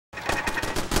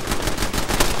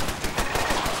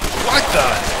What the?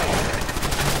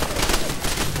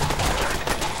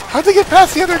 How'd they get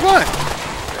past the other gun?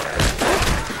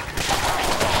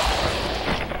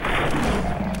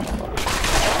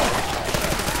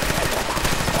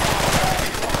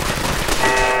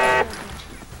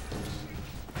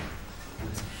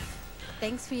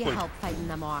 Thanks for your help fighting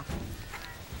them off.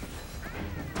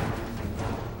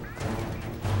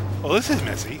 Well, this is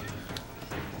messy.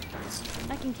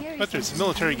 I can carry. But there's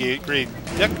military grade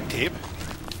duct tape.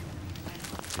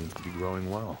 Seems to be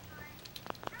growing well.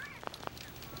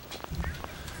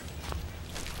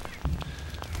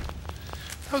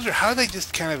 How do they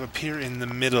just kind of appear in the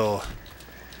middle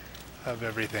of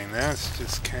everything? That's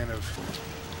just kind of...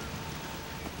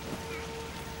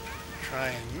 Try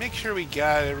and make sure we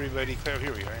got everybody clear.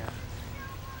 Here we are. Yeah.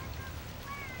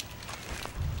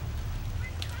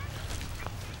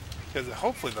 Because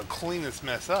hopefully they'll clean this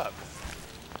mess up.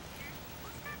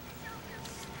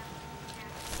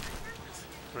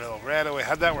 Real right away.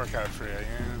 How'd that work out for you?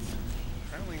 Yeah,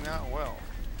 apparently not well.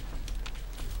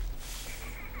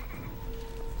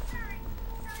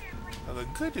 Well, the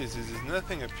good news is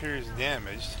nothing appears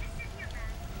damaged.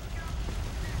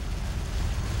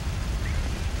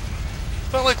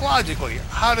 But like logically,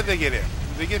 how did they get in?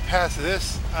 Did they get past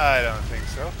this? I don't think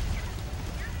so.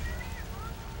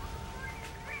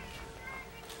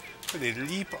 Did they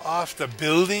leap off the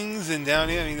buildings and down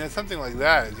in? I mean, that's something like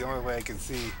that is the only way I can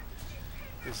see.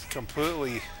 Just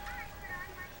completely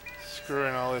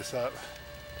screwing all this up.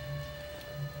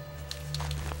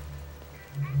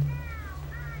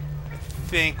 I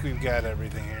think we've got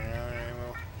everything here. Alright,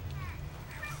 well,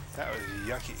 that was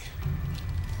yucky.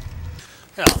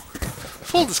 Now,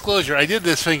 full disclosure, I did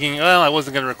this thinking, well, I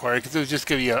wasn't going to record it because it was just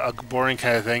going to be a boring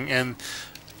kind of thing, and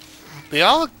they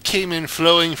all came in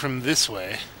flowing from this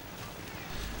way,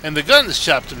 and the guns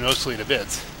chopped them mostly to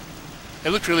bits.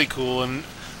 It looked really cool, and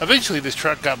eventually this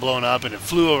truck got blown up and it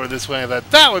flew over this way. I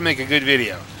thought that would make a good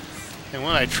video. And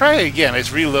when I try it again, I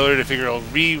just reloaded. I figure I'll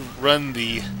rerun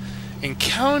the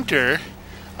encounter.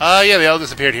 Yeah, they all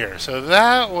disappeared here. So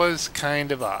that was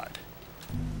kind of odd.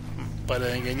 But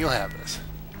then again, you'll have this.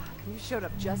 You showed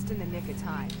up just in the nick of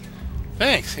time.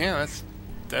 Thanks. Yeah,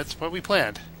 that's what we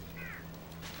planned.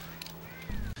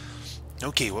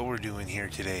 Okay, what we're doing here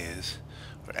today is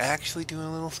we're actually doing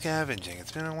a little scavenging.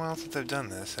 It's been a while since I've done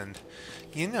this, and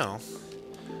you know,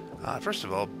 first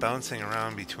of all, bouncing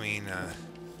around between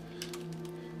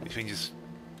just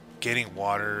getting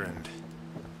water and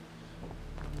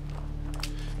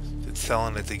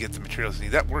selling it to get the materials you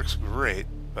need, that works great,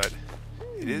 but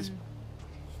it is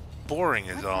boring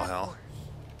as all hell.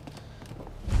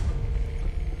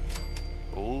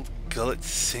 Old gullet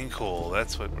sinkhole,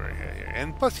 that's what we're here.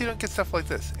 And plus you don't get stuff like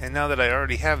this. And now that I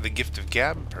already have the gift of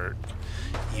gab perk,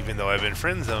 even though I've been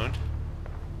friend zoned,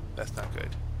 that's not good.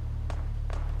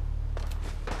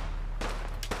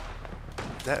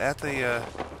 Is that at the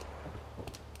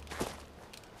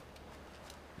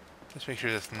let's make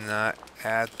sure that's not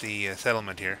at the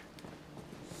settlement here.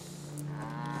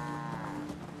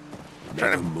 I'm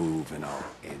trying to move and I'll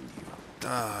end you.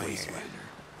 Oh, yeah.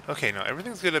 Okay, no,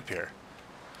 everything's good up here.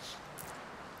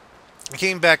 I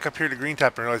came back up here to Green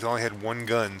Top and realized I only had one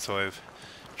gun, so I've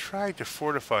tried to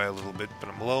fortify a little bit, but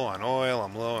I'm low on oil,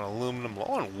 I'm low on aluminum, low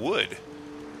on wood,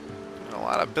 and a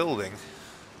lot of building.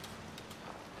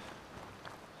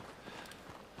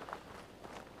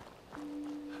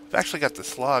 I've actually got the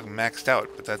slog maxed out,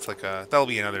 but that's like that'll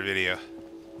be another video.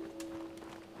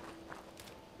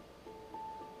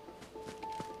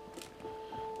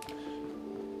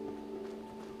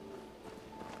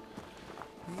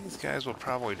 These guys will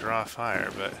probably draw fire,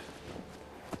 but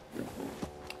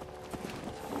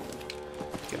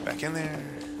get back in there.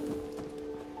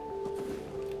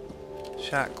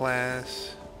 Shot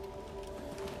glass.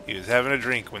 He was having a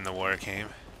drink when the war came.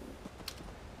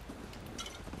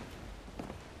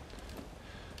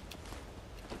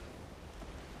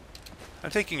 I'm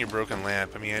taking your broken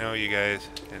lamp. I mean, I know you guys,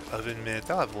 an oven mitt,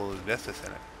 they'll have a little asbestos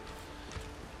in it.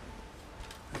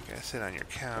 You gotta sit on your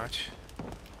couch.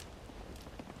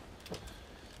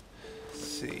 Let's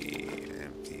see,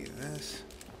 empty this.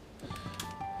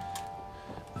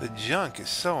 The junk is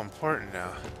so important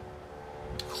now.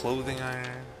 Clothing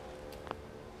iron.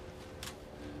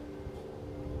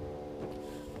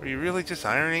 Were you really just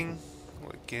ironing?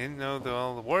 Like, you didn't know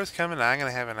the war's coming, I'm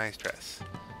gonna have a nice dress.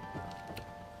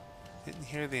 Didn't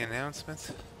hear the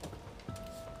announcements.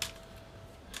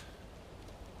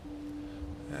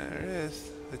 There it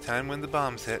is. The time when the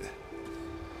bombs hit.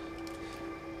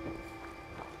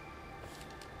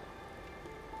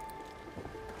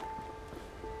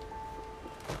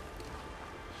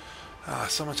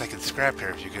 So much I could scrap here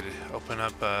if you could open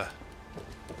up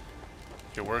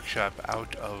your workshop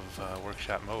out of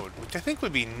workshop mode, which I think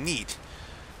would be neat.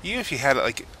 Even if you had it,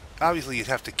 like, obviously you'd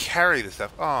have to carry the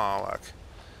stuff. Oh, look.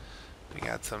 We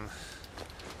got some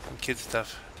kid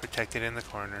stuff protected in the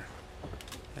corner.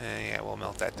 Yeah, we'll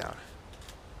melt that down.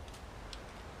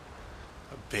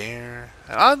 A bear.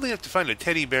 And oddly enough to find a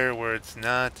teddy bear where it's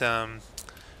not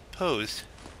posed.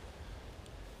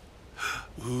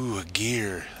 Ooh, a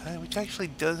gear. Which actually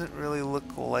doesn't really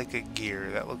look like a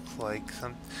gear. That looks like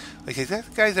some... Like, has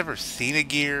that guy's ever seen a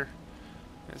gear?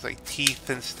 There's like teeth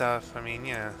and stuff. I mean,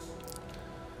 yeah.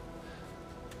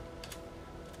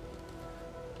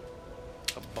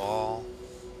 A ball.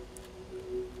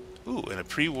 Ooh, and a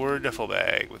pre-war duffel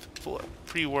bag with full of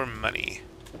pre-war money.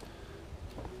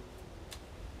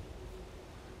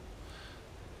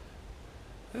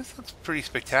 This looks pretty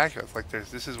spectacular. It's like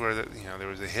this is where there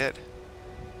was a hit.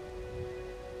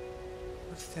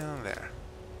 What's down there?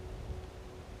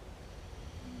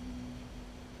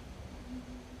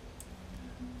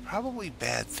 Probably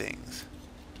bad things.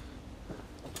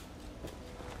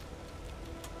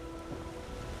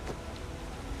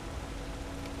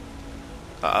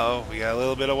 Uh-oh, we got a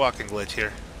little bit of walking glitch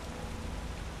here.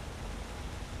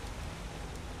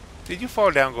 Did you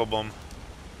fall down, go boom?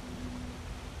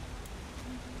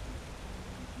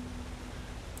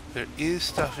 There is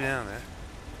stuff down there.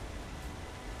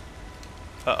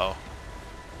 Uh-oh.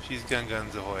 She's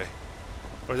guns ahoy.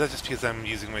 Or is that just because I'm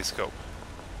using my scope?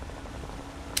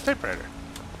 Typewriter.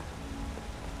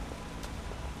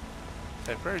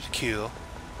 Typewriter's cool.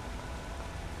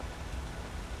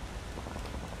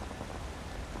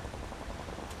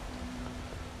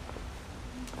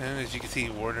 And as you can see,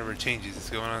 war never changes. It's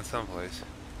going on someplace.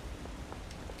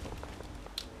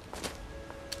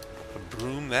 A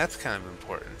broom, that's kind of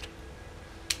important.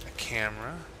 A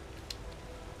camera.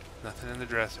 Nothing in the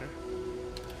dresser.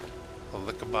 A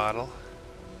liquor bottle.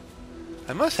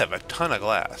 I must have a ton of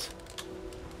glass.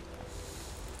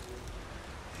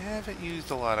 Haven't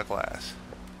used a lot of glass.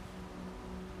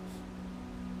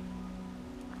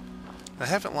 I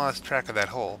haven't lost track of that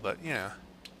hole, but you know.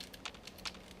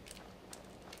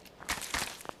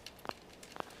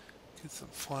 Get some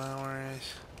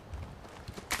flowers.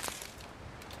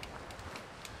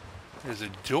 There's a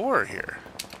door here.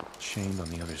 Chained on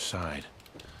the other side.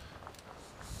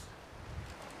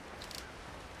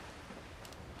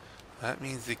 That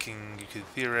means you could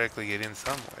theoretically get in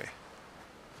some way.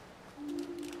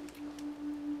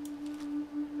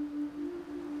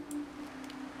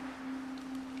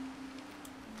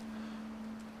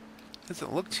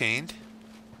 Doesn't look chained.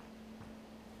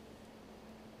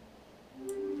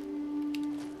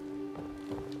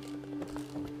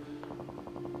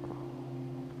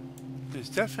 There's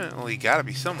definitely got to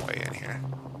be some way in here.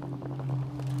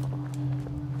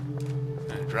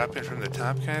 Gonna drop in from the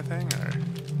top kind of thing, or?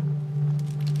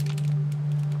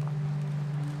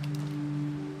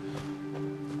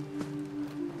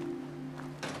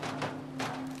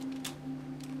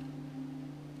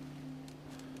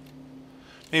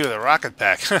 Maybe with a rocket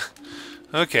pack.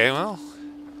 Okay, well.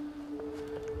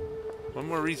 One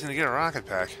more reason to get a rocket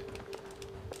pack.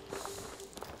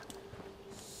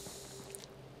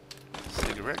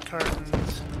 Cigarette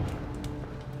cartons.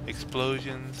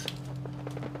 Explosions.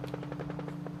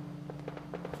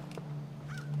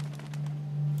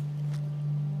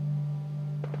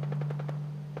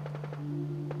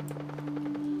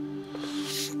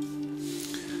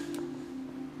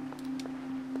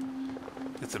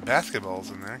 Get some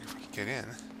basketballs in there if we can get in.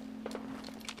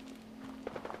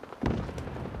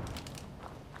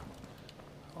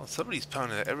 Oh, somebody's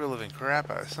pounding the ever-living crap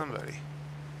out of somebody.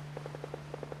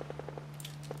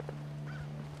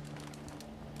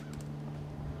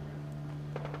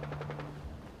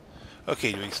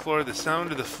 Okay, do we explore the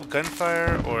sound of the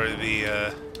gunfire or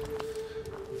the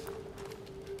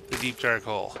deep dark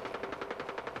hole?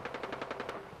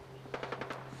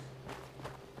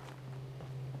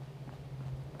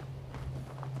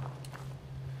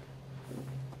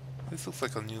 This looks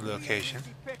like a new location.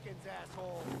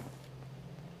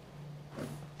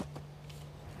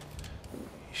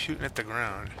 He's shooting at the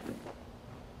ground.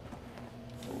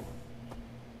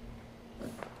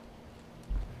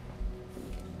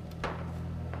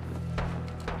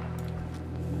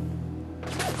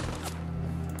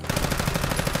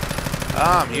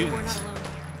 Ah, mutants.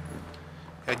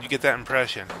 How'd you get that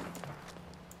impression?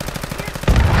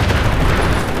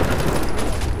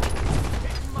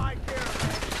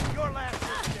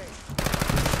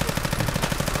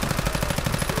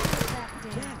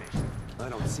 I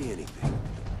don't see anything.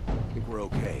 I think we're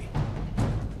okay.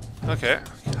 Okay,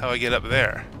 how do I get up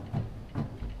there?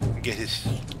 and get his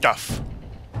stuff.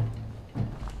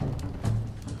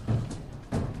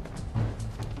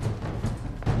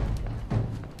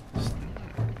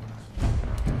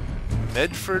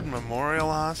 Medford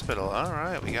Memorial Hospital.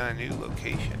 Alright, we got a new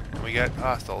location. And we got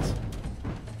hostiles.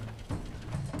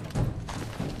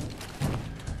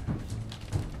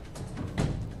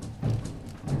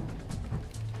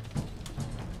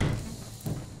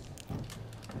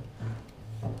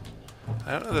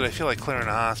 I don't know that I feel like clearing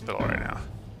a hospital right now.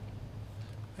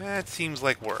 That seems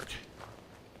like work.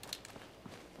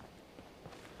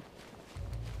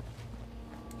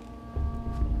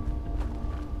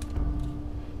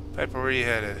 Piper, where are you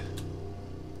headed?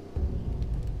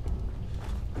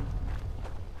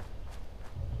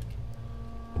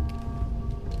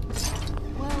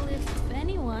 Well, if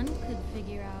anyone could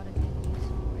figure out a good use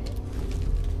for it.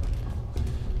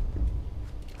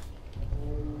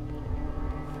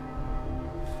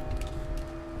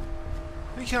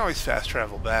 We can always fast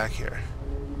travel back here.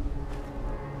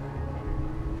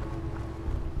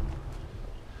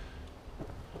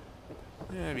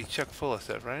 Yeah, it'd be chock full of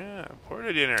stuff, right? Yeah,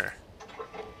 porta dinner.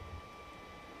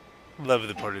 Love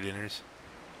the porta dinners.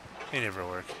 They never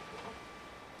work.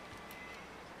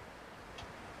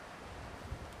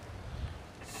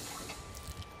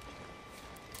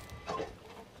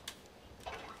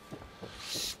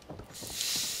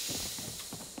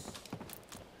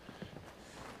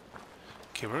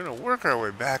 Okay, we're gonna work our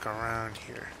way back around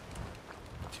here.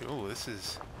 Oh, this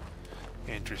is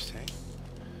interesting.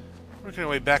 Working our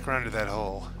way back around to that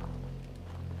hole.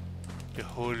 The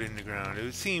hole in the ground. It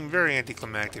would seem very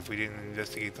anticlimactic if we didn't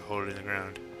investigate the hole in the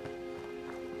ground.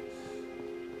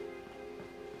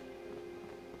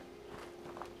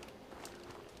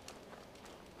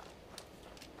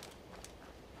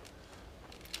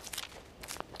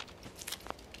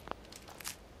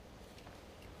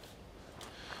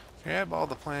 Grab all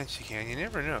the plants you can. You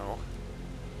never know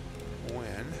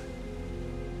when.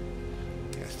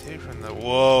 Yeah, stay from the...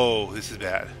 Whoa, this is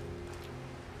bad.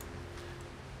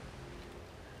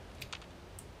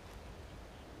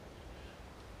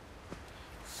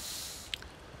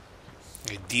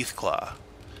 A Death Claw.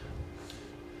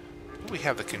 We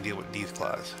have that can deal with Death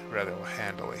Claws rather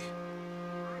handily.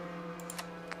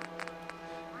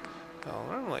 I'll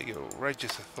normally go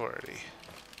Righteous Authority.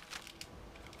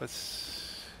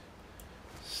 Let's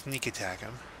sneak attack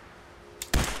him.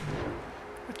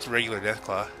 It's regular Death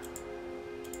Claw.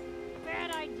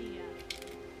 Bad idea.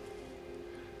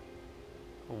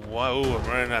 Whoa,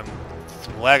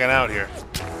 I'm lagging out here.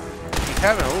 He's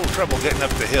having a little trouble getting up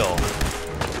the hill.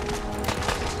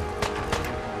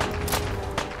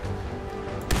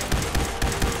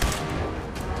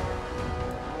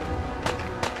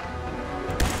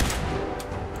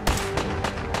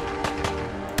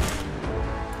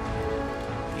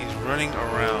 Running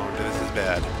around. This is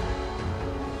bad.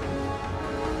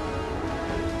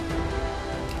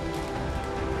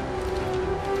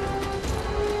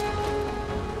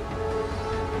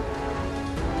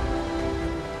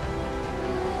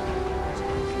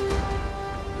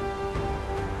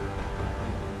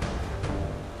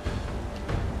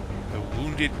 The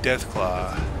Wounded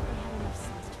Deathclaw.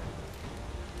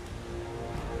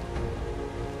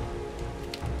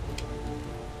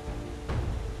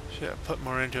 Should have put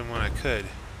more into him when I could.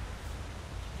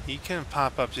 He can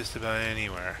pop up just about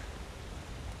anywhere.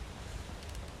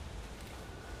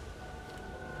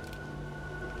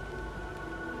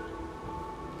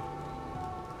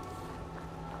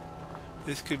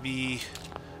 This could be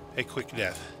a quick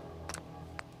death.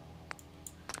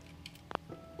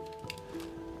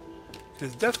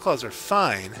 Because Deathclaws are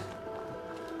fine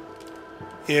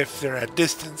if they're at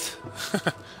distance.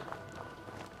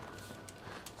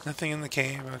 Nothing in the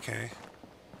cave, okay.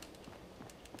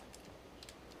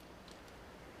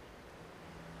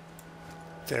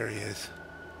 There he is.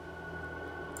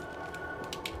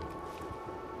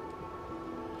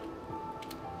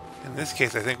 In this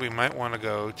case, I think we might want to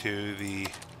go to the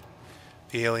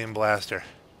alien blaster.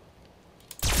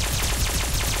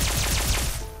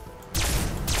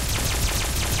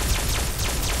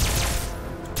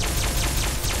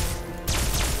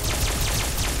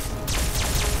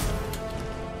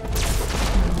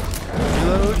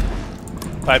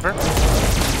 Piper?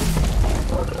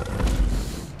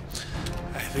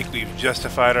 I think we've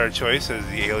justified our choice as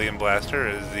the alien blaster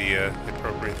as the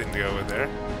appropriate thing to go with there.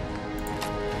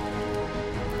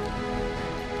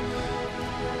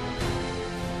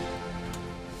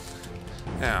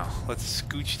 Now, let's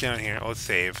scooch down here. Let's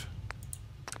save.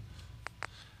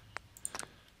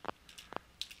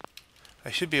 I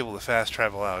should be able to fast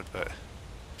travel out, but...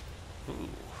 Ooh.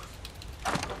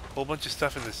 Whole bunch of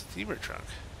stuff in the steamer trunk.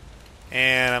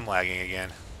 And I'm lagging again.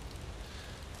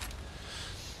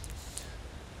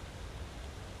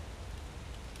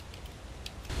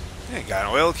 Yeah, got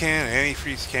an oil can, an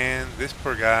antifreeze can. This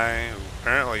poor guy who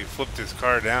apparently flipped his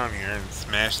car down here and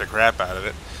smashed the crap out of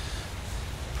it.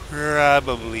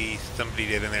 Probably somebody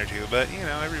did in there too, but you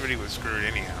know, everybody was screwed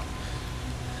anyhow.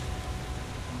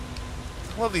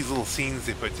 I love these little scenes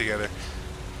they put together.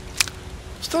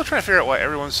 I'm still trying to figure out why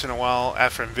every once in a while,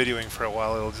 after I'm videoing for a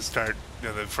while, it'll just start, you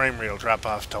know, the frame rate will drop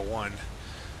off to 1.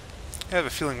 I have a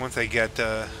feeling once I get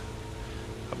a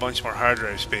bunch more hard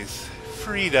drive space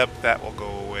freed up, that will go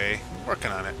away.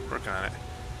 Working on it, working on it.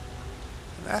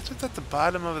 And that's what's at the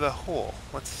bottom of the hole.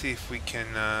 Let's see if we can,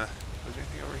 is there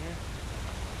anything over here?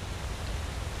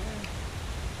 Yeah.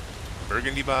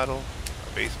 Burgundy bottle,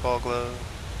 a baseball glove.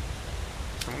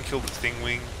 Someone killed the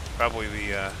stingwing, probably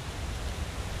the,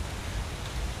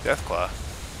 Deathclaw.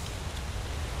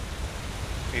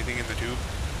 Anything in the tube?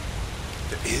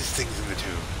 There is things in the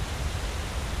tube.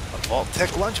 A Vault Tech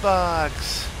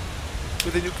lunchbox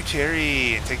with a Nuka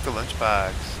Cherry, and take the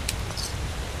lunchbox.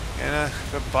 And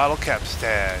a bottle cap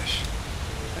stash.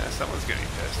 Yeah, someone's gonna be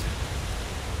pissed.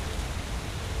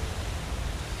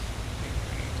 We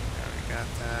already got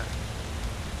that.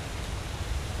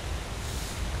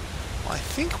 Well, I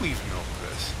think we've milked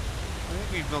this. I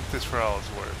think we've milked this for all it's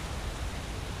worth.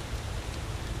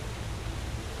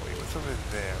 Wait, what's over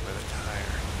there by the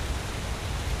tire?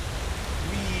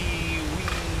 Wee.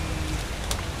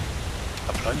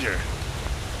 A plunger.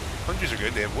 Plungers are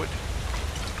good, they have wood.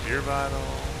 Beer bottle.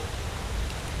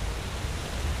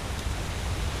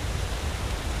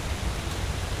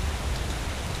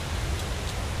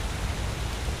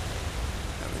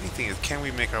 Now the neat thing is, can we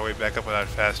make our way back up without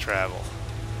fast travel?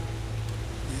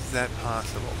 Is that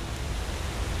possible?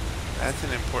 That's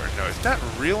an important note. It's not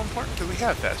real important because we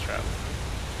have fast travel.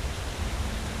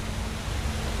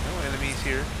 No enemies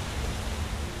here.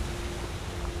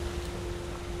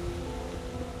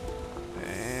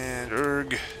 And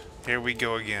erg. Here we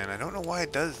go again. I don't know why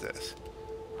it does this.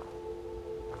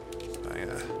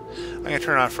 I'm gonna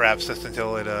turn off wraps just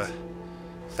until it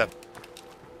stop.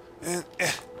 And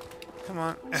come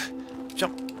on.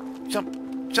 Jump.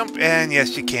 And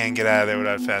yes, you can get out of there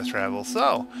without fast travel.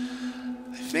 So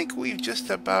I think we've just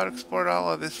about explored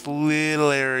all of this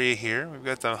little area here. We've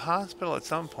got the hospital at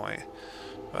some point.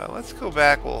 But let's go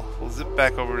back. We'll zip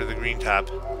back over to the green top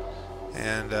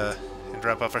and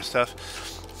drop off our stuff.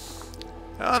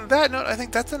 On that note, I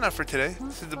think that's enough for today.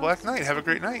 This is the Black Knight. Have a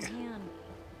great night.